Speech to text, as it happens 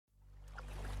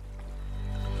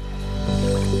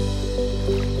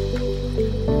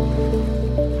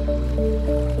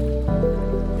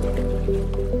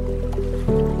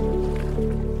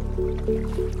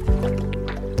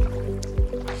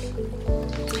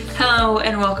Hello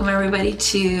and welcome everybody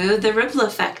to the Ripple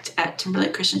Effect at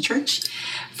Timberlake Christian Church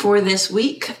for this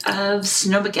week of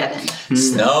Snowmageddon.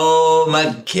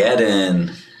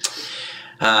 Snowmageddon.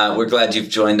 We're glad you've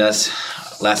joined us.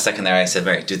 Last second there I said,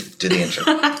 Mary, do the intro.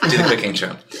 Do the quick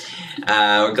intro.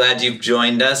 We're glad you've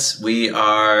joined us. We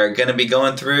are going to be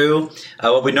going through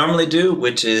what we normally do,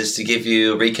 which is to give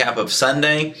you a recap of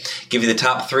Sunday, give you the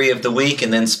top 3 of the week,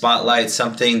 and then spotlight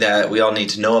something that we all need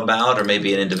to know about, or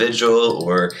maybe an individual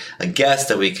or a guest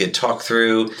that we could talk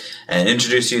through and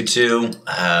introduce you to.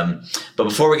 But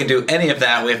before we can do any of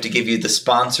that, we have to give you the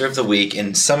sponsor of the week.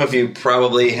 And some of you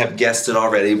probably have guessed it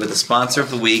already, but the sponsor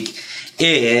of the week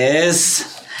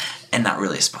is, and not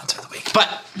really a sponsor of the week,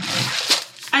 but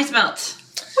Ice Melt.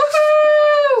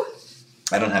 Woohoo!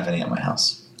 I don't have any at my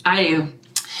house. I do.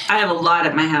 I have a lot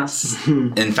at my house.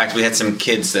 In fact, we had some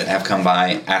kids that have come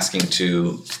by asking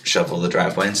to shovel the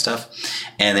driveway and stuff.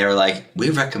 And they were like, we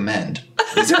recommend.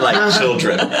 These are like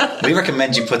children. We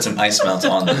recommend you put some ice melts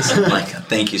on this. I'm like,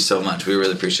 thank you so much. We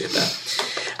really appreciate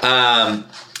that.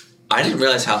 I didn't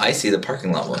realize how icy the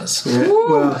parking lot was. Yeah,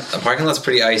 well, The parking lot's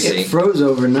pretty icy. it froze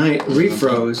overnight,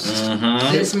 refroze.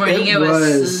 Mm-hmm. This morning it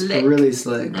was slick. Really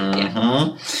slick.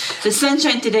 Yeah. The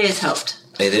sunshine today has helped.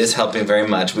 It is helping very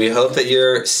much. We hope that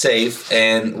you're safe,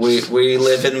 and we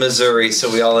live in Missouri,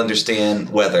 so we all understand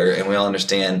weather, and we all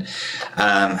understand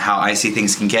how icy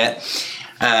things can get.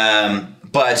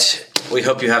 But we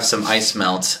hope you have some ice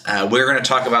melt. We're going to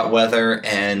talk about weather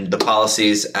and the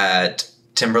policies at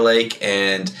Timberlake,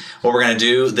 and what we're going to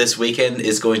do this weekend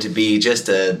is going to be just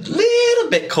a little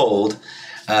bit cold.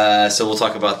 So we'll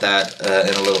talk about that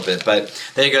in a little bit. But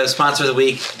there you go, the sponsor of the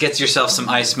week. Get yourself some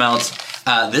ice melts.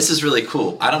 This is really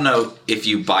cool. I don't know if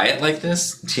you buy it like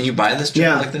this. Can you buy this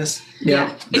jug like this?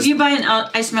 Yeah. If you buy an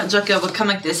ice melt jug, it will come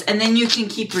like this, and then you can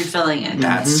keep refilling it.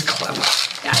 That's clever.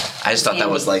 Yeah. I just thought that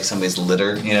was like somebody's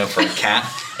litter, for a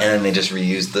cat, and then they just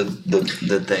reused the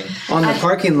thing. On the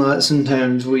parking lot,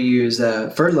 sometimes we use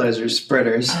fertilizer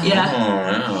spreaders.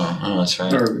 Yeah. Oh, that's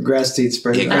right. Or grass seed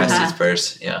spreaders. Yeah, grass seed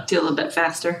spreaders. Yeah. Do a little bit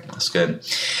faster. That's good.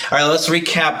 All right, let's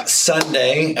recap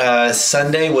Sunday.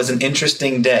 Sunday was an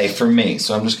interesting day for me,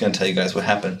 so I'm just going to tell you guys what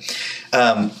happened.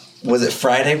 Was it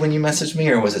Friday when you messaged me,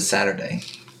 or was it Saturday?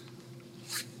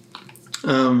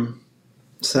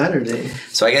 Saturday.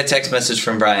 So I get a text message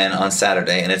from Brian on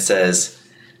Saturday, and it says,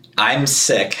 I'm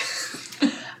sick.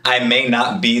 I may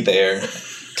not be there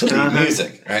to lead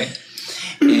music, right?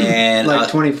 And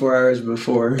 24 hours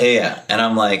before. Yeah, and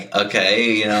I'm like,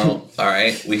 okay, all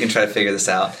right, we can try to figure this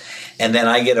out. And then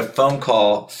I get a phone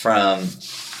call from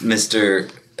Mr.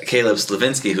 Caleb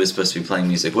Slavinsky, who's supposed to be playing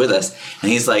music with us,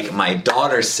 and he's like, my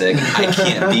daughter's sick, I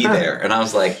can't be there. And I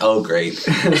was like, oh great,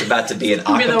 it's about to be an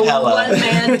acapella.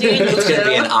 It's going to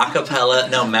be an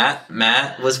acapella. No,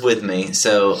 Matt was with me.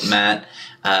 So Matt,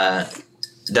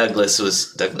 Douglas.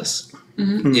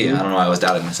 Mm-hmm. Yeah, I don't know why I was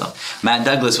doubting myself. Matt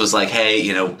Douglas was like, hey,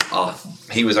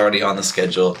 he was already on the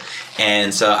schedule.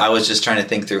 And so I was just trying to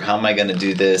think through, how am I going to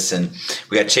do this? And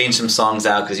we got to change some songs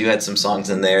out because you had some songs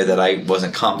in there that I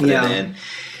wasn't confident in.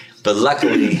 But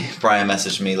luckily, Brian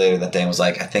messaged me later that day and was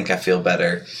like, I think I feel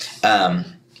better. Do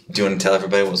you want to tell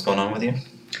everybody what was going on with you?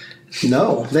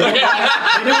 No. They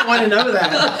don't want to know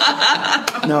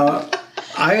that. No.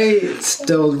 I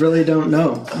still really don't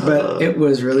know, but it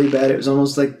was really bad. It was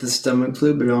almost like the stomach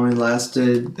flu, but it only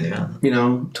lasted,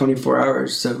 24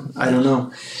 hours. So I don't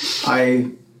know.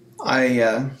 I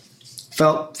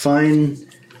felt fine.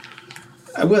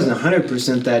 I wasn't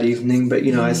 100% that evening, but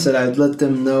I said I'd let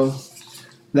them know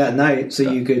that night so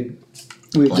we'd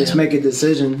just make a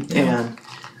decision. Yeah.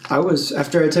 And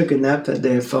after I took a nap that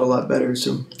day, I felt a lot better.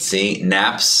 So see,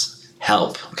 naps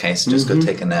help. Okay, so just go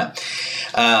take a nap.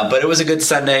 But it was a good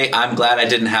Sunday. I'm glad I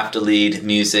didn't have to lead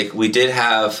music. We did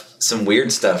have some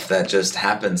weird stuff that just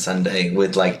happened Sunday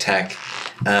with tech.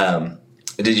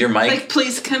 Did your mic?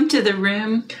 Please come to the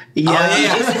room. Yeah.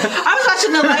 I was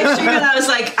watching the live stream and I was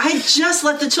like, I just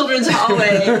left the children's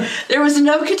hallway. There was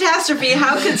no catastrophe.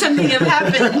 How could something have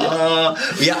happened?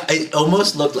 It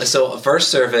almost looked like, so first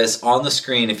service on the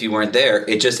screen, if you weren't there,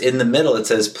 it just in the middle, it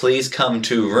says, please come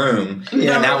to room.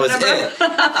 Yeah. And that was it.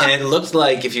 And it looked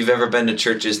like, if you've ever been to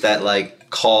churches that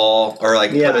call or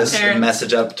put a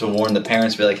message up to warn the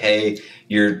parents, be like, hey,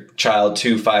 your child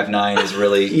 259 is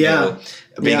really,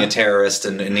 being a terrorist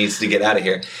and needs to get out of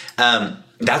here.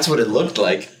 That's what it looked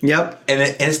like. Yep. And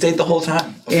it stayed the whole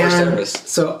time before service.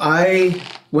 So I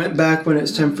went back when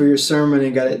it's time for your sermon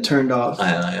and got it turned off.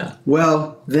 Yeah.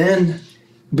 Well, then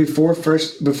before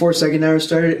second hour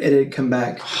started, it had come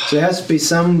back. So it has to be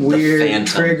some weird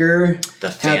trigger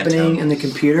happening in the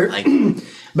computer.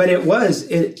 But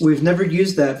we've never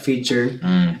used that feature,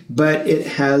 but it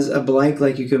has a blank,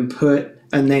 like you can put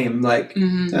a name, like, J.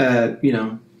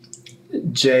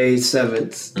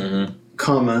 Sevitz,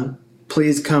 comma,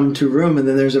 please come to room, and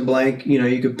then there's a blank,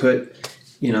 you could put,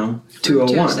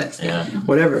 201, Yeah.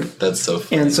 whatever. That's so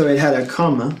funny. And so it had a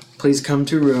comma, please come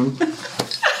to room.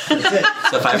 That's it.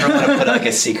 So if I ever want to put like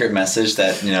a secret message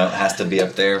that has to be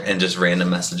up there and just random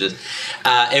messages,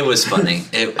 it was funny.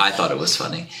 I thought it was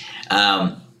funny,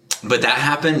 but that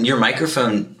happened. Your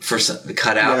microphone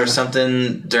cut out or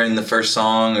something during the first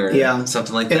song or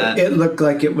something like that. It looked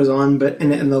like it was on,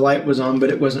 and the light was on, but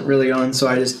it wasn't really on. So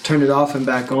I just turned it off and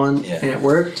back on, and it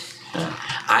worked.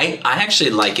 I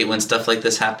actually like it when stuff like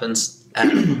this happens.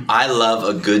 I love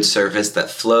a good service that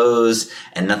flows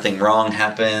and nothing wrong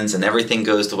happens and everything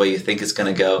goes the way you think it's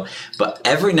going to go. But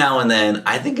every now and then,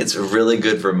 I think it's a really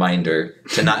good reminder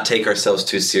to not take ourselves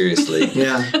too seriously.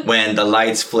 When the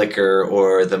lights flicker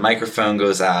or the microphone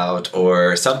goes out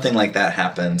or something like that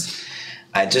happens.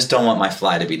 I just don't want my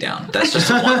fly to be down. That's just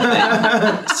one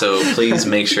thing. So please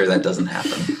make sure that doesn't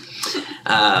happen.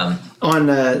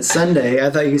 On Sunday, I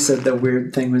thought you said the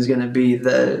weird thing was going to be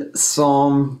the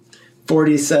Psalm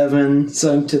 47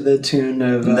 sung to the tune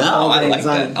of I like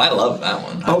that. I love that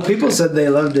one. People said they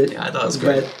loved it. Yeah, I thought it was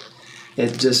great. But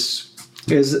it just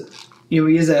is. We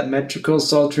use that metrical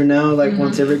psalter now, like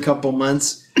once every couple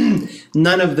months.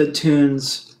 None of the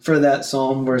tunes for that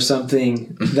psalm were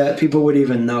something that people would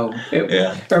even know.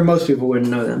 Or most people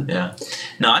wouldn't know them. Yeah.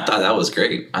 No, I thought that was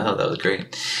great.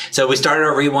 So we started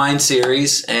our Rewind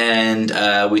series, and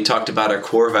we talked about our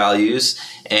core values.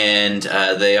 And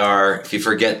they are, if you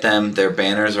forget them, their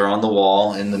banners are on the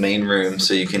wall in the main room,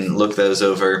 so you can look those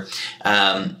over.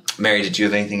 Mary, did you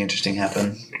have anything interesting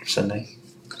happen Sunday?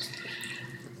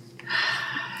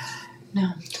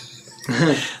 No.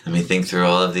 Let me think through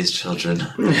all of these children.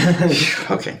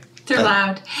 Okay. They're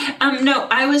loud. No,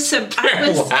 I was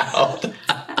loud.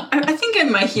 I think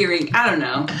in my hearing, I don't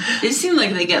know. It seemed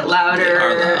like they get louder,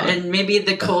 and maybe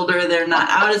the colder they're not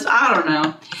out as. I don't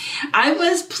know. I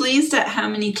was pleased at how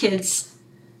many kids.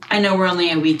 I know we're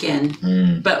only a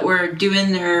weekend, but we're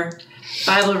doing their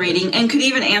Bible reading and could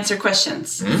even answer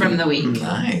questions from the week.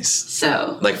 Nice.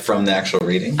 So, like from the actual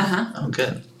reading. Oh,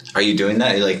 good. Are you doing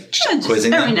that? Are you like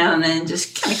quizzing every them? now and then,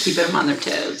 just kind of keeping them on their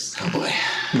toes. Oh boy.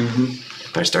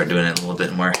 Better start doing it a little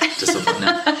bit more disciplined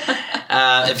now.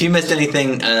 If you missed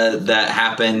anything that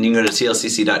happened, you can go to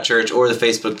tlcc.church or the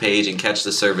Facebook page and catch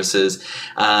the services.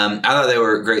 I thought they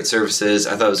were great services.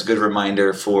 I thought it was a good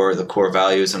reminder for the core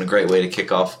values and a great way to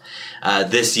kick off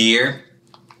this year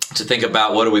to think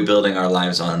about what are we building our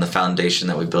lives on, the foundation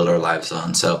that we build our lives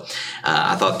on. So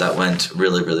I thought that went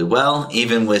really, really well,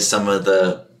 even with some of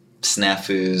the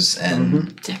snafus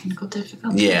and technical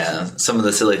difficulties. Yeah, some of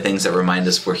the silly things that remind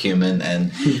us we're human,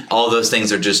 and all those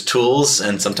things are just tools,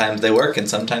 and sometimes they work and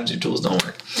sometimes your tools don't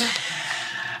work.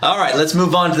 All right, let's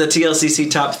move on to the TLCC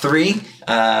top 3.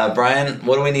 Brian,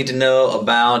 what do we need to know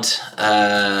about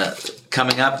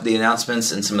coming up, the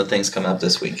announcements, and some of the things coming up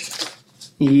this week?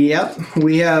 Yep,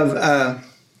 we have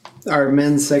our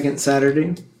men's second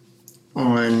Saturday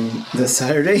on this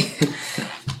Saturday.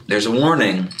 There's a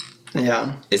warning.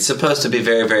 Yeah. It's supposed to be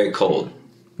very, very cold.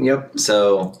 Yep.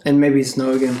 So. And maybe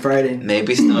snow again Friday.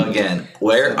 Maybe snow again.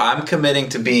 Where I'm committing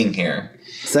to being here.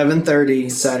 7:30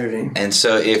 Saturday. And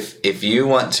so if you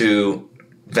want to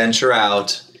venture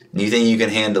out, and you think you can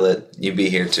handle it, you be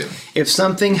here too. If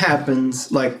something happens,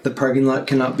 like the parking lot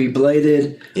cannot be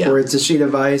bladed, or it's a sheet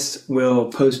of ice, we'll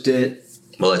post it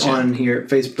on here at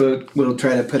Facebook. We'll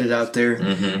try to put it out there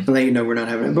and let you know we're not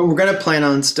having it. But we're going to plan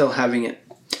on still having it.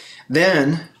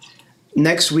 Then,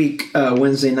 next week,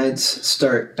 Wednesday nights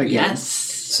start again. Yes.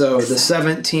 So the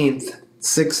 17th,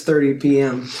 6:30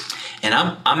 p.m. And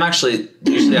I'm actually,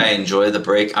 usually I enjoy the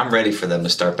break. I'm ready for them to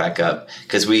start back up.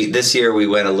 Because this year we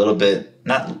went a little bit,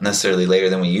 not necessarily later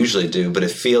than we usually do, but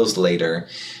it feels later.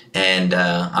 And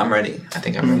I'm ready. I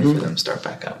think I'm ready for them to start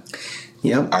back up.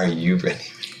 Yep. Are you ready?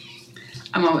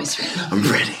 I'm always ready. I'm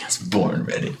ready. I was born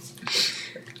ready.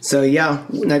 So yeah,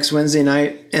 next Wednesday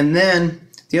night. And then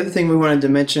the other thing we wanted to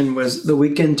mention was the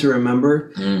Weekend to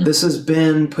Remember. This has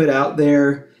been put out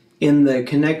there in the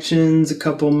Connections a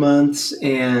couple months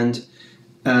and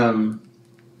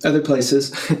other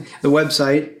places, the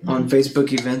website, on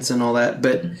Facebook events and all that.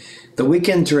 But the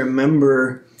Weekend to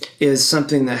Remember is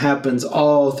something that happens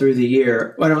all through the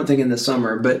year. Well, I don't think in the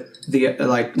summer, but the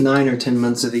 9 or 10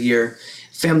 months of the year.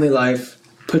 Family Life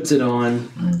puts it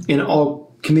on in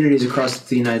all communities across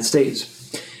the United States.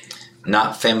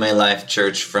 not Family Life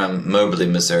Church from Moberly,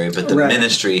 Missouri, but the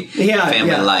ministry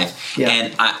Family Life. Yeah.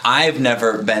 And I've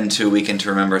never been to a Weekend to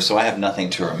Remember, so I have nothing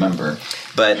to remember.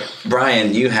 But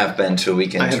Brian, you have been to a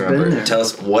Weekend to Remember. Tell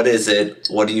us, what is it?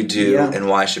 What do you do? And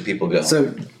why should people go?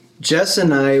 So Jess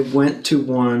and I went to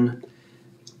one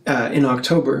in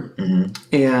October,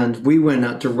 and we went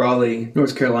out to Raleigh,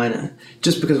 North Carolina,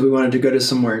 just because we wanted to go to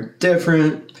somewhere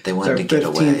different. They wanted to get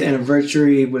away. Our 15th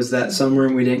anniversary was that summer,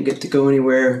 and we didn't get to go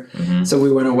anywhere, so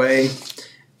we went away.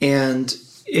 And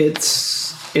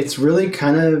it's really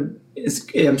kind of,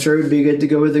 I'm sure it would be good to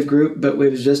go with a group, but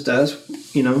it was just us,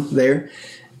 there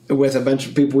with a bunch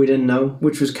of people we didn't know,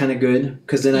 which was kind of good,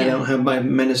 because then I don't have my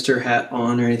minister hat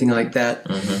on or anything like that.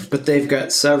 But they've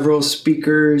got several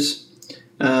speakers.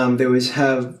 They always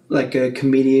have like a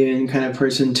comedian kind of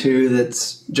person too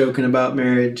that's joking about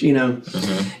marriage,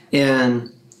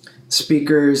 and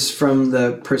speakers from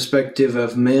the perspective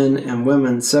of men and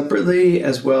women separately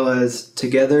as well as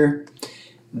together.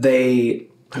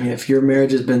 If your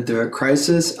marriage has been through a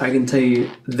crisis, I can tell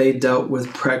you they dealt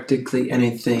with practically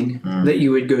anything that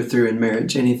you would go through in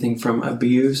marriage, anything from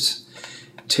abuse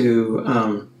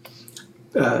to,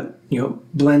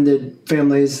 blended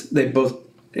families. They both,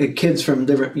 kids from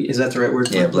different, is that the right word?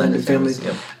 Yeah, blended families.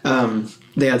 Yep.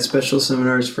 They had special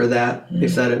seminars for that,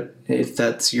 if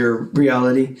that's your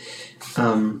reality.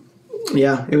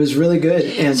 It was really good.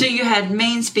 And so you had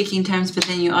main speaking times, but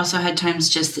then you also had times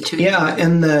just the two of you. Yeah,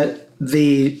 and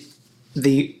the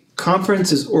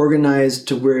conference is organized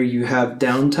to where you have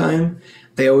downtime.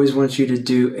 They always want you to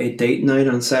do a date night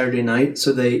on Saturday night,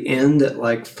 so they end at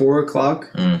like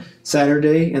 4:00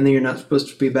 Saturday, and then you're not supposed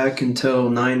to be back until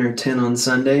 9 or 10 on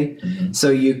Sunday. So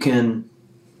you can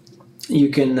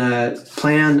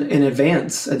plan in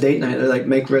advance a date night, like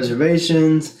make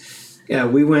reservations. Yeah,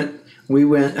 we went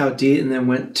out to eat and then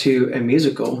went to a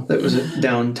musical that was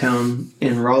downtown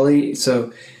in Raleigh.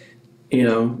 So,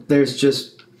 there's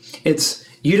just,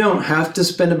 you don't have to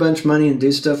spend a bunch of money and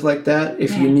do stuff like that.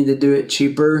 If you need to do it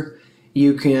cheaper,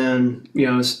 you can,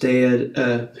 stay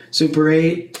at Super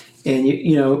 8 and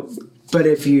but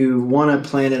if you want to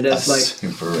plan it as like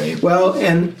Super 8. Well,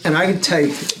 and I can tell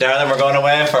you, darling, we're going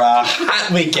away for a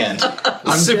hot weekend.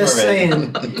 I'm Super just 8.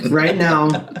 Saying right now,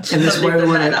 and this is why we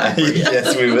want to.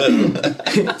 Yes, we will.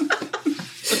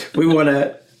 We want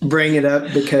to bring it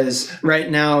up because right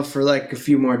now, for like a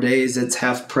few more days, it's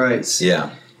half price. Yeah.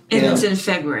 And it's in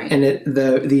February. And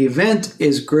the event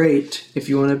is great if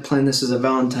you want to plan this as a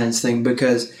Valentine's thing,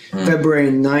 because February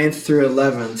 9th through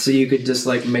 11th, so you could just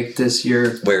like make this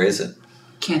your... Where is it?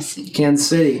 Kansas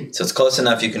City. So it's close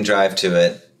enough you can drive to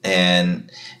it,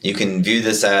 and you can view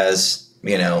this as,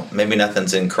 maybe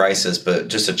nothing's in crisis, but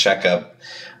just a checkup,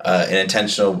 an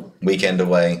intentional weekend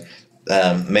away.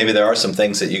 Maybe there are some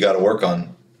things that you got to work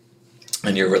on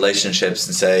in your relationships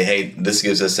and say, hey, this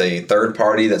gives us a third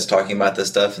party that's talking about this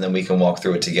stuff, and then we can walk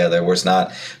through it together, where it's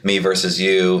not me versus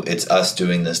you, it's us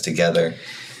doing this together.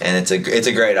 And it's a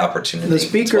great opportunity. The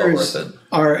speakers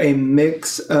are a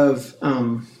mix of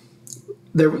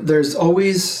there's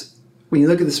always, when you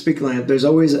look at the speaker lineup, there's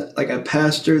always like a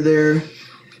pastor there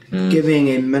giving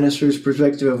a minister's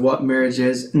perspective of what marriage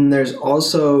is, and there's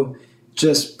also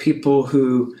just people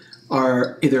who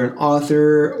are either an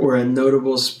author or a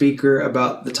notable speaker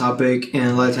about the topic,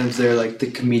 and a lot of times they're like the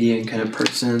comedian kind of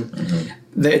person.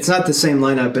 It's not the same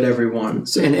lineup at every one.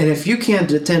 So, and if you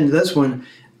can't attend this one,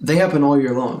 they happen all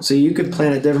year long. So you could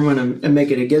plan a different one and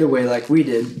make it a getaway like we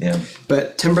did. Yeah.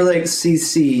 But Timberlake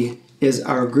CC is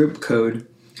our group code,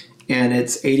 and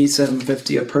it's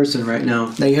 $87.50 a person right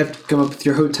now. Now you have to come up with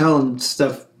your hotel and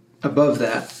stuff above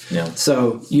that. Yeah.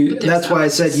 So that's why I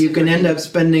said you can end up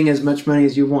spending as much money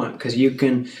as you want, because you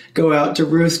can go out to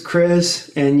Ruth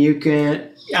Chris, and you can,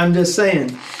 I'm just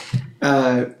saying,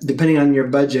 depending on your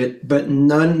budget, but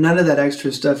none of that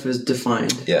extra stuff is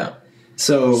defined. Yeah.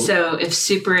 So if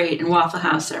Super 8 and Waffle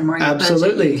House are more your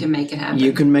absolutely budget, you can make it happen.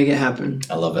 You can make it happen.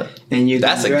 I love it. And you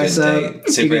That's can dress a good up.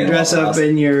 date. You can dress up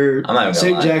in your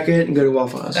suit jacket and go to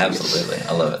Waffle House. Absolutely.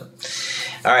 I love it.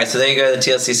 All right, so there you go, the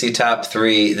TLCC top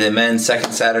 3. The men's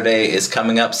second Saturday is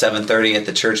coming up, 7:30 at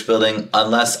the church building,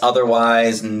 unless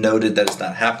otherwise noted that it's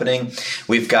not happening.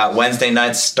 We've got Wednesday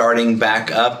nights starting back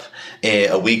up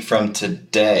a week from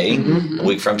today. A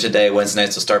week from today, Wednesday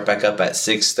nights will start back up at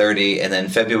 6:30, and then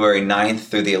February 9th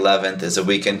through the 11th is a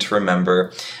weekend to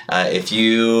remember. If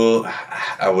you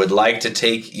would like to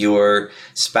take your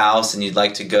spouse and you'd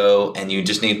like to go and you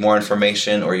just need more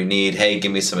information, or you need, hey,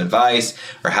 give me some advice,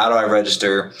 or how do I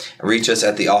register, reach us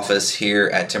at the office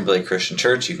here at Timberlake Christian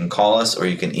Church. You can call us, or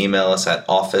you can email us at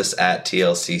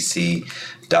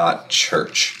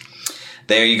office@tlcc.church.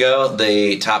 there you go.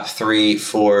 The top 3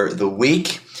 for the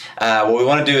week. What we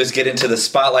want to do is get into the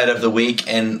spotlight of the week,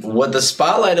 and what the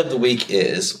spotlight of the week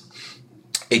is,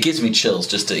 it gives me chills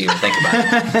just to even think about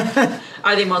it.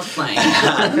 Are they multiplying?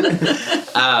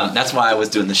 That's why I was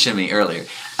doing the shimmy earlier.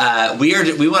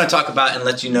 We want to talk about and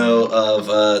let you know of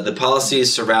the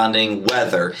policies surrounding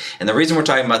weather. And the reason we're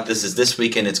talking about this is this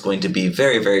weekend it's going to be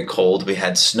very, very cold. We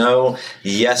had snow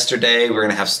yesterday. We're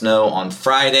going to have snow on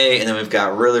Friday. And then we've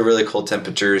got really, really cold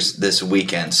temperatures this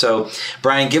weekend. So,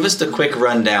 Brian, give us the quick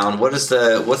rundown. What's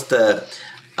the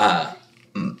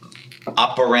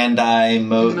operandi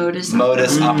modus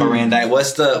operandi?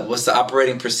 What's the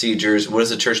operating procedures? What does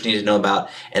the church need to know about?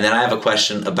 And then I have a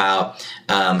question about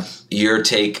your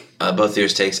take, both of your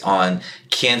takes on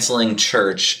canceling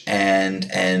church, and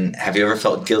have you ever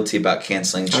felt guilty about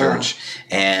canceling church?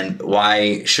 And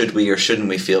why should we or shouldn't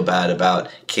we feel bad about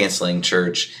canceling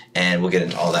church? And we'll get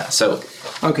into all that. So,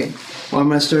 okay. Well, I'm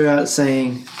going to start out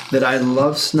saying that I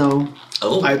love snow.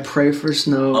 Oh. I pray for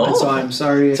snow, and so I'm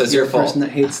sorry if you're a person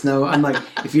that hates snow. I'm like,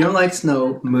 if you don't like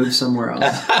snow, move somewhere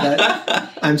else.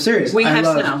 I'm serious. We have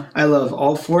snow. I love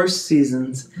all 4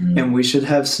 seasons, and we should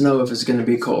have snow if it's going to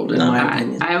be cold, in my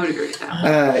opinion. I would agree with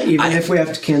that. Even if we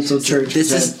have to cancel church.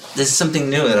 This is something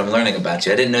new that I'm learning about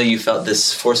you. I didn't know you felt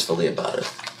this forcefully about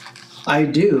it. I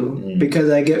do, because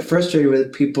I get frustrated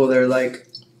with people that are like,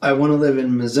 I want to live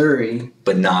in Missouri,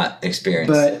 but not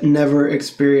experience, but never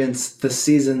experience the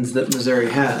seasons that Missouri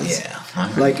has. Yeah,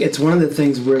 right. Like, it's one of the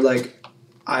things where, like,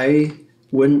 I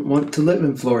wouldn't want to live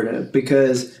in Florida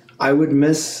because I would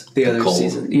miss the other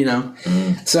season, you know.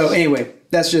 So anyway,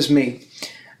 that's just me.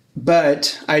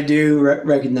 But I do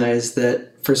recognize that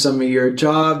for some of your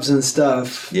jobs and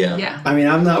stuff. Yeah. I mean,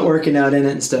 I'm not working out in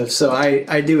it and stuff, so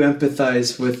I do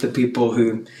empathize with the people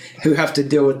who have to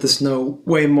deal with the snow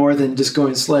way more than just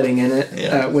going sledding in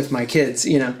it with my kids,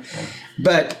 you know.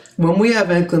 But when we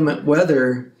have inclement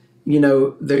weather, you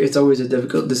know, it's always a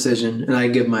difficult decision, and I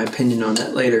give my opinion on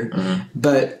that later.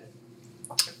 But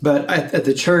at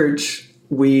the church,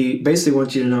 we basically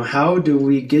want you to know, how do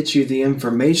we get you the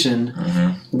information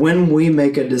when we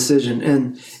make a decision?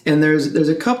 And there's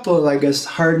a couple of, I guess,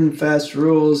 hard and fast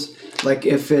rules. Like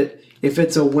if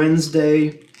it's a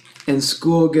Wednesday and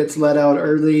school gets let out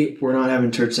early, we're not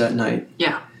having church that night.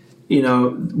 Yeah. You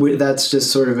know, that's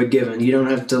just sort of a given. You don't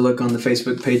have to look on the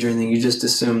Facebook page or anything. You just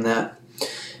assume that.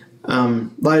 A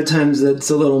lot of times it's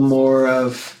a little more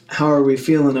of, how are we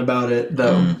feeling about it,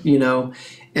 though, you know?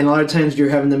 And a lot of times you're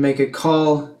having to make a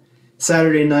call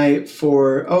Saturday night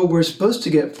for, we're supposed to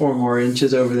get 4 more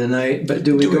inches over the night, but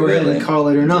do we go ahead and call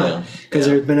it or not? Because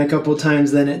there's been a couple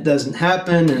times then it doesn't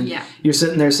happen, and you're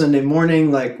sitting there Sunday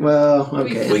morning like, well,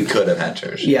 okay. We could have had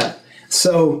church. Yeah.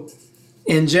 So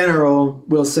in general,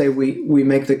 we'll say we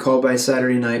make the call by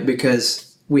Saturday night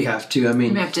because we have to. I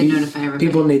mean, we have to notify everybody.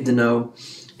 People need to know.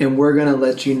 And we're going to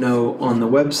let you know on the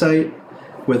website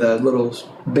with a little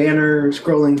banner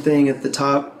scrolling thing at the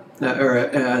top, or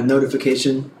a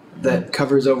notification that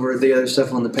covers over the other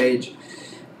stuff on the page.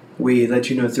 We let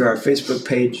you know through our Facebook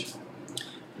page.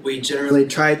 We generally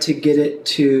try to get it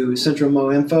to Central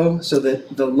Mo Info so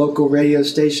that the local radio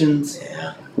stations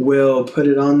will put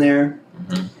it on there.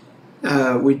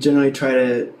 We generally try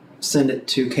to send it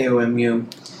to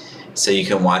KOMU. So you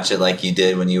can watch it like you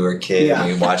did when you were a kid. Yeah.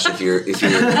 You can watch if your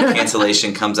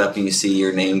cancellation comes up and you see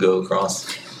your name go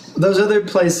across. Those other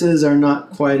places are not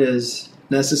quite as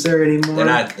necessary anymore. They're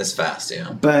not as fast,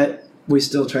 yeah. But we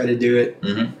still try to do it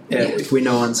if we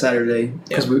know on Saturday,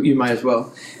 because you might as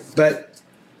well. But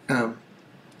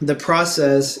the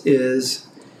process is,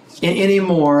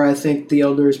 anymore, I think the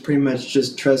elders pretty much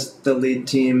just trust the lead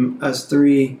team, us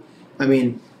 3. I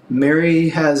mean, Mary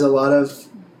has a lot of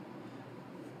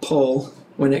pull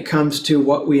when it comes to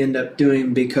what we end up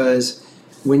doing, because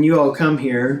when you all come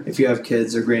here, if you have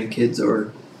kids or grandkids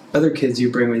or other kids you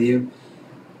bring with you,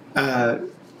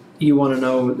 you want to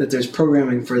know that there's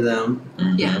programming for them.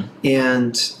 Yeah.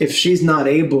 And if she's not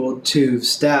able to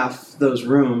staff those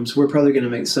rooms, we're probably going to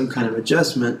make some kind of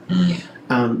adjustment.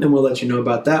 And we'll let you know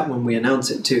about that when we announce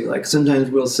it too. Like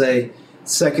sometimes we'll say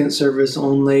second service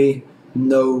only,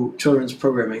 no children's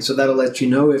programming. So that'll let you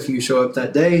know if you show up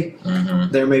that day.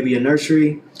 There may be a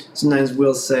nursery. Sometimes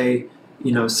we'll say,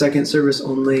 second service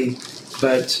only,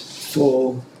 but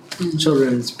full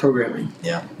children's programming.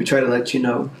 Yeah. We try to let you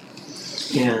know.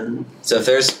 And so if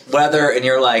there's weather and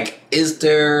you're like,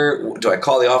 do I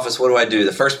call the office? What do I do?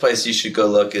 The first place you should go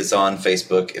look is on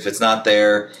Facebook. If it's not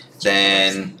there,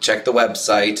 then check the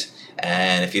website.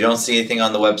 And if you don't see anything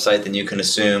on the website, then you can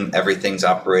assume everything's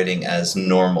operating as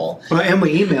normal. Well, and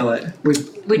we email it.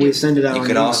 We send it out. You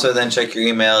can also then check your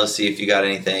email to see if you got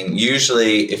anything.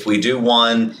 Usually, if we do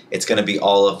one, it's going to be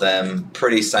all of them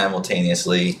pretty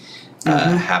simultaneously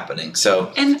happening.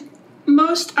 So, and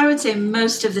I would say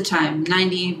most of the time,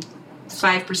 95%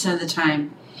 of the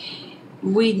time,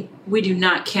 we do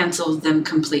not cancel them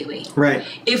completely. Right.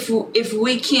 If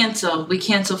we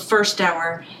cancel first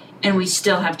hour, and we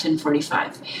still have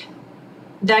 10:45.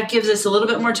 That gives us a little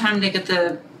bit more time to get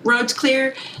the roads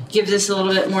clear, gives us a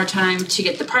little bit more time to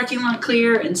get the parking lot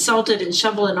clear and salted and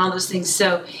shoveled and all those things.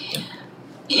 So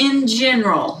in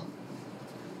general,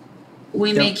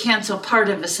 we may cancel part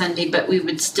of a Sunday, but we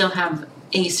would still have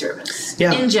a service.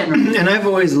 Yeah. In general. And I've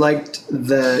always liked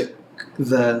the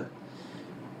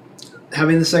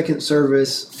having the second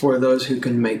service for those who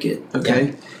can make it.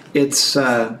 Okay. Yeah.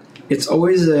 It's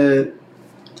always a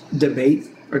debate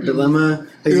or dilemma.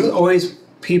 There's always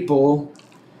people,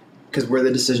 because we're the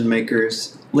decision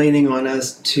makers, leaning on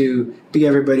us to be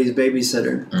everybody's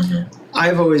babysitter.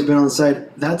 I've always been on the side,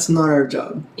 that's not our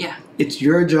job. Yeah. It's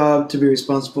your job to be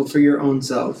responsible for your own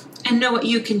self. And know what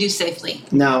you can do safely.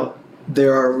 Now,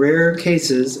 there are rare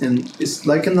cases, and it's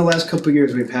like in the last couple of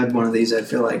years we've had one of these, I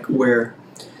feel like, where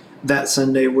that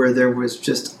Sunday where there was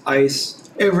just ice,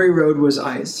 every road was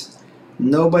ice.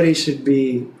 Nobody should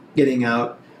be getting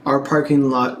out. Our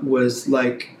parking lot was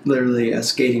like literally a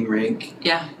skating rink.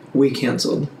 Yeah. We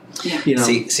canceled. Yeah. You know?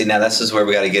 See, now this is where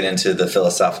we got to get into the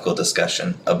philosophical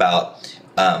discussion about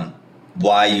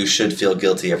why you should feel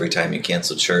guilty every time you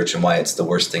cancel church and why it's the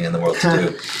worst thing in the world to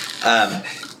do.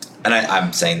 And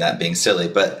I'm saying that being silly,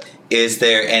 but is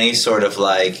there any sort of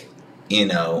like,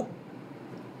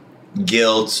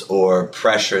 guilt or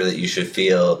pressure that you should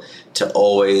feel to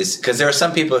always, because there are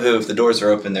some people who, if the doors are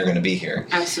open, they're going to be here.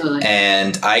 Absolutely.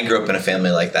 And I grew up in a family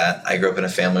like that. I grew up in a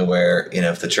family where,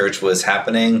 if the church was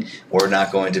happening, we're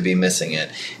not going to be missing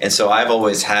it. And so I've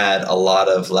always had a lot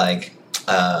of like,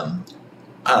 I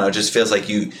don't know, it just feels like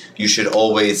you should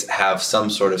always have some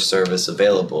sort of service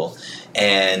available.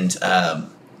 And,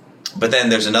 but then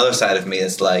there's another side of me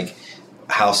that's like,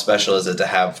 how special is it to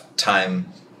have time?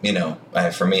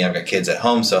 For me, I've got kids at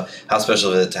home, so how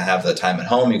special is it to have the time at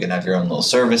home? You can have your own little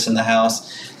service in the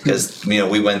house because,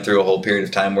 we went through a whole period of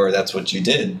time where that's what you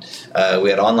did. We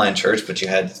had online church, but you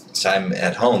had time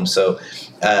at home. So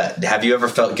have you ever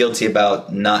felt guilty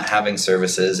about not having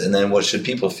services? And then what should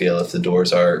people feel if the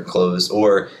doors are closed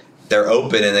or they're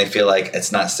open and they feel like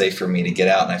it's not safe for me to get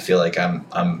out and I feel like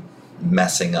I'm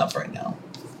messing up right now?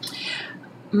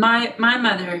 My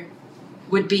mother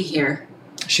would be here.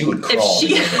 She would crawl.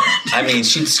 She'd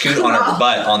scoot on her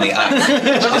butt on the ice.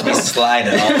 She'd just be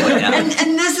sliding all the way down. And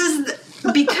this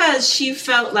is because she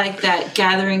felt like that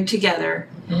gathering together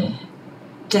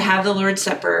to have the Lord's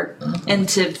Supper and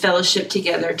to fellowship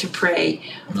together to pray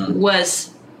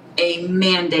was a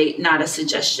mandate, not a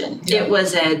suggestion. Yeah. It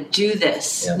was a do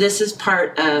this. Yeah. This is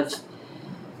part of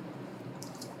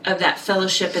that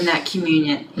fellowship and that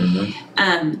communion.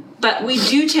 But we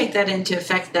do take that into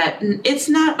effect that it's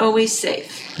not always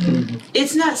safe.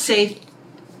 It's not safe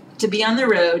to be on the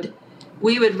road.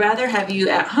 We would rather have you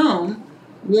at home,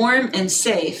 warm and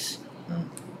safe,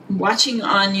 watching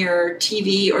on your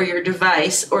TV or your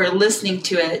device or listening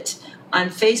to it on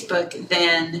Facebook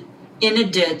than in a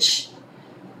ditch,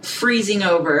 freezing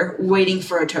over, waiting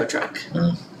for a tow truck.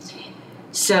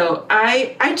 So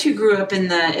I too grew up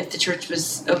if the church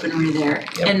was open, we were there.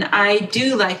 Yep. And I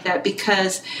do like that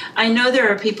because I know there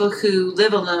are people who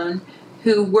live alone,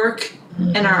 who work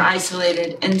and are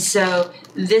isolated. And so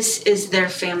this is their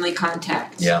family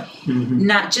contact. Yeah.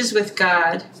 Not just with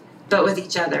God, but with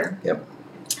each other. Yep.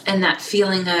 And that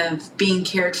feeling of being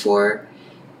cared for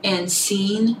and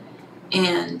seen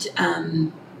and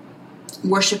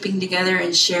worshiping together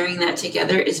and sharing that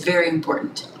together is very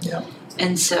important. Yeah.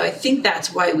 And so I think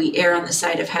that's why we err on the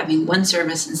side of having one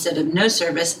service instead of no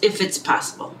service, if it's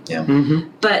possible. Yeah.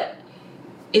 But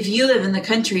if you live in the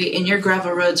country and your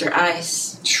gravel roads are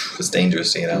ice, it's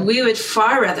dangerous, we would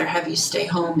far rather have you stay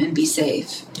home and be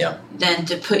safe than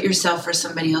to put yourself or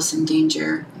somebody else in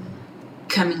danger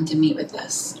coming to meet with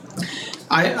us.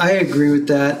 I agree with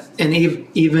that. And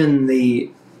even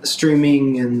the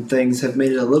streaming and things have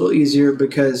made it a little easier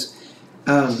because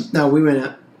now we went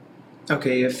out.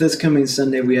 Okay, if this coming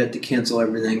Sunday we had to cancel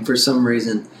everything for some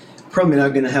reason, probably not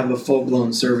going to have a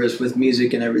full-blown service with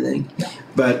music and everything.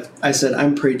 But I said,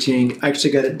 I'm preaching. I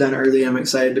actually got it done early. I'm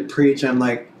excited to preach. I'm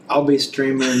like, I'll be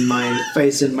streaming my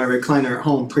face in my recliner at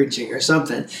home preaching or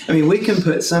something. I mean, we can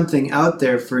put something out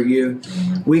there for you.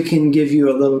 We can give you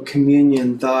a little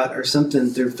communion thought or something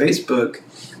through Facebook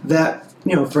that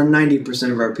for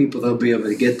 90% of our people, they'll be able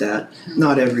to get that.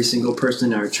 Not every single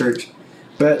person in our church,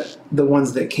 but the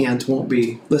ones that can't won't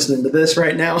be listening to this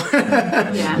right now.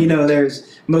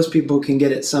 Most people can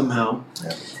get it somehow.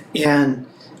 Yeah. And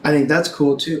I think that's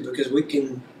cool too, because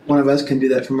one of us can do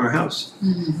that from our house.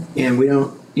 Mm-hmm. And we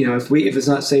don't, if it's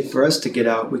not safe for us to get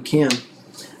out, we can.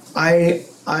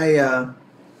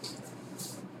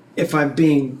 If I'm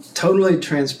being totally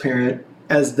transparent,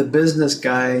 as the business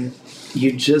guy,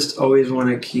 you just always want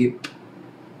to keep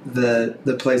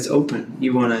the place open.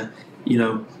 You want to,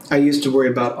 I used to worry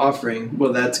about offering.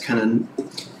 Well, I've kind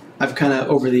of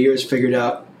over the years figured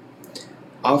out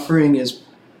offering is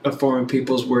a form of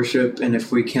people's worship, and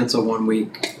if we cancel 1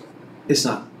 week, it's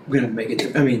not going to make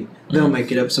it. I mean, they'll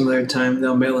make it up some other time.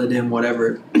 They'll mail it in,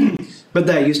 whatever. But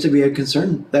that used to be a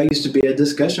concern. That used to be a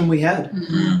discussion we had.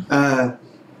 Mm-hmm.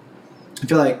 I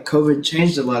feel like COVID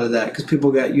changed a lot of that because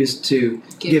people got used to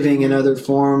giving in other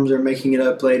forms or making it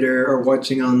up later or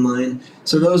watching online.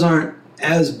 So those aren't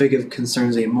as big of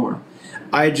concerns anymore.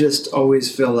 I just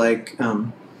always feel like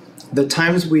the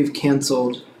times we've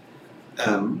canceled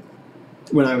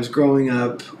when I was growing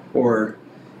up or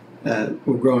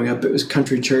growing up, it was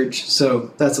country church.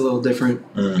 So that's a little different.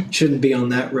 Shouldn't be on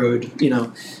that road,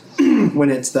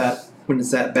 when it's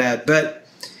that bad. But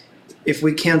if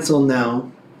we cancel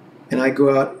now, and I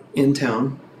go out in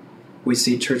town, we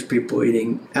see church people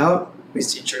eating out, we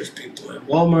see church people at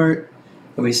Walmart,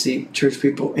 and we see church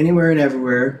people anywhere and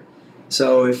everywhere.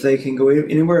 So if they can go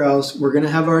anywhere else, we're going to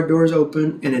have our doors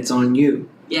open, and it's on you.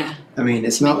 Yeah. I mean,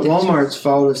 it's not Walmart's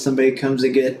fault if somebody comes to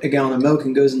get a gallon of milk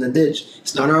and goes in the ditch.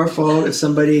 It's not our fault if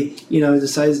somebody,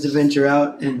 decides to venture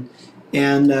out and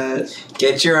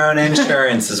get your own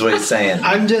insurance is what he's saying.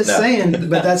 I'm just saying,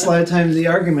 but that's a lot of times the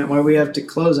argument why we have to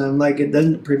close. I'm like, it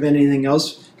doesn't prevent anything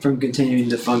else from continuing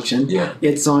to function. Yeah,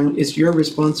 it's your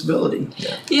responsibility.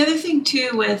 Yeah. The other thing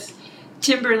too with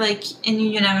Timberlake and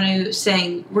Union Avenue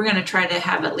saying we're going to try to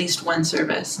have at least one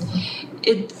service,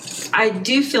 I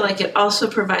do feel like it also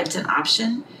provides an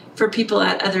option for people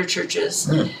at other churches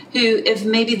who, if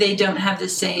maybe they don't have the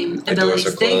same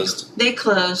abilities, they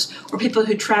close, or people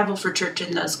who travel for church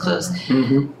and those close.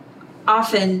 Mm-hmm.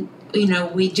 Often,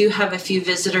 we do have a few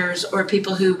visitors or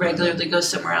people who regularly go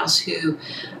somewhere else who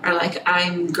are like,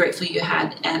 I'm grateful you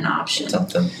had an option.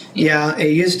 Yeah,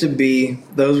 it used to be,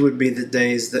 those would be the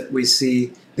days that we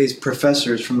see these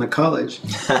professors from the college.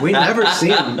 We never see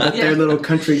them, but their little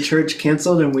country church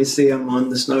canceled, and we see them on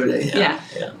the snow day. Yeah.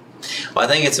 Well, I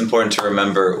think it's important to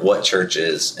remember what church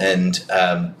is, and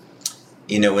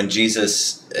when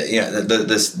Jesus,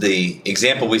 the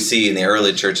example we see in the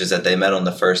early churches that they met on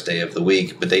the first day of the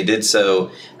week, but they did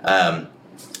so.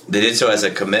 They did so as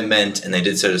a commitment, and they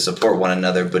did so to support one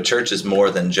another. But church is more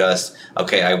than just,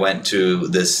 okay, I went to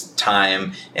this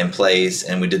time and place,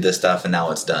 and we did this stuff, and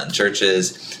now it's done. Church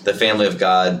is the family of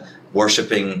God,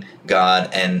 worshiping God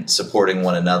and supporting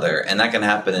one another, and that can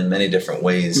happen in many different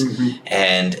ways. Mm-hmm.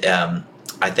 And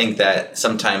I think that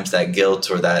sometimes that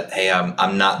guilt or that, hey,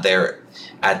 I'm not there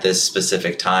at this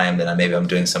specific time, then maybe I'm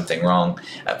doing something wrong.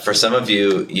 For some of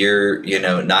you, you're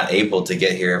not able to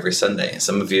get here every Sunday.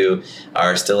 Some of you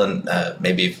are still in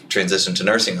maybe you've transitioned to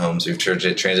nursing homes. You've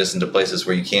transitioned to places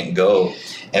where you can't go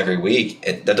every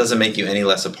week. That doesn't make you any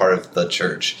less a part of the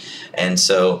church. And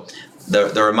so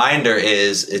the reminder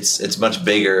is it's much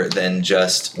bigger than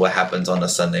just what happens on a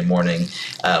Sunday morning.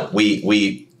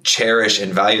 We cherish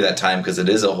and value that time because it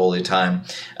is a holy time.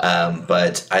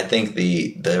 But I think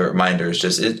the reminder is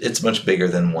just it's much bigger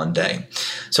than one day.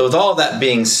 So with all of that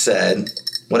being said,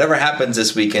 whatever happens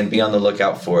this weekend, be on the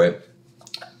lookout for it.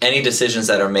 Any decisions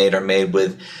that are made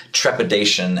with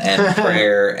trepidation and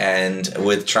prayer and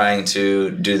with trying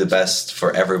to do the best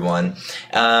for everyone.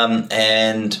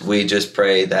 And we just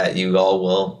pray that you all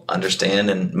will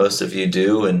understand, and most of you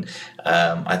do, and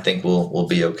I think we'll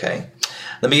be okay.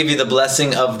 Let me give you the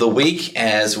blessing of the week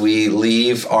as we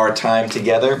leave our time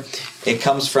together. It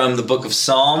comes from the book of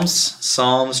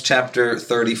Psalms chapter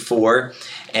 34.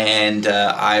 And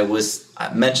I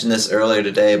mentioned this earlier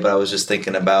today, but I was just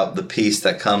thinking about the peace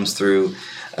that comes through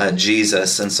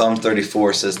Jesus. And Psalm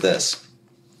 34 says this.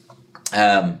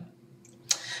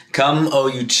 Come, O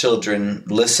you children,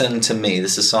 listen to me.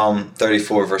 This is Psalm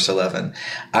 34, verse 11.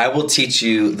 I will teach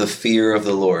you the fear of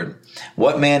the Lord.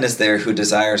 What man is there who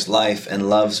desires life and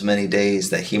loves many days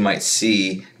that he might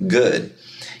see good?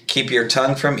 Keep your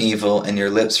tongue from evil and your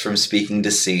lips from speaking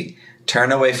deceit.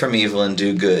 Turn away from evil and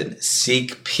do good.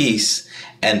 Seek peace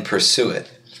and pursue it.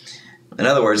 In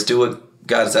other words, do what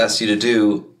God has asked you to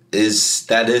do is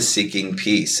seeking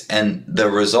peace. And the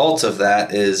result of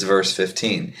that is verse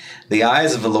 15. The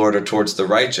eyes of the Lord are towards the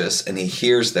righteous, and he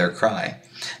hears their cry.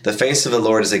 The face of the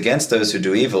Lord is against those who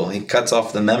do evil. He cuts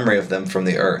off the memory of them from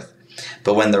the earth.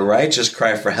 But when the righteous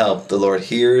cry for help, the Lord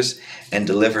hears and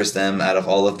delivers them out of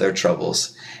all of their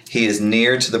troubles. He is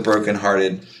near to the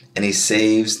brokenhearted, and he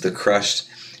saves the crushed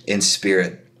in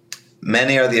spirit.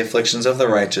 Many are the afflictions of the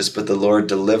righteous, but the Lord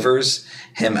delivers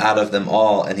him out of them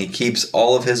all, and he keeps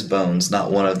all of his bones.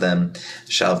 Not one of them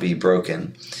shall be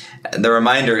broken. And the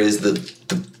reminder is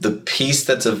the peace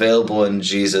that's available in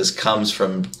Jesus comes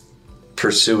from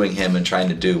pursuing him and trying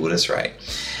to do what is right.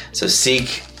 So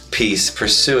seek peace,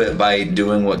 pursue it by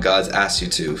doing what God's asked you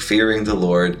to, fearing the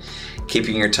Lord,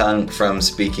 keeping your tongue from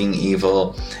speaking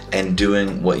evil, and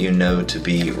doing what you know to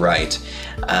be right.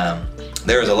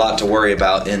 There is a lot to worry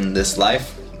about in this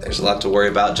life. There's a lot to worry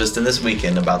about just in this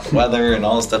weekend about the weather and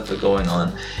all the stuff that's going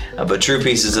on. But true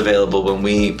peace is available when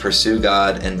we pursue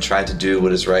God and try to do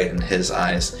what is right in his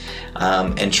eyes,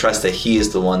 and trust that he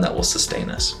is the one that will sustain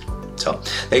us. So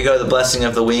there you go, the blessing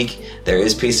of the week. There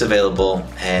is peace available,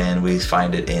 and we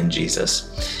find it in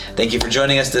Jesus. Thank you for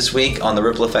joining us this week on the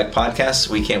Ripple Effect Podcast.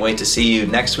 We can't wait to see you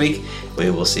next week.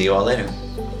 We will see you all later.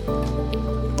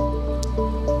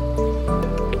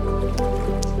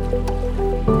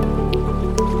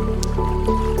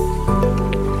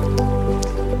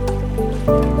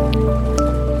 Thank you.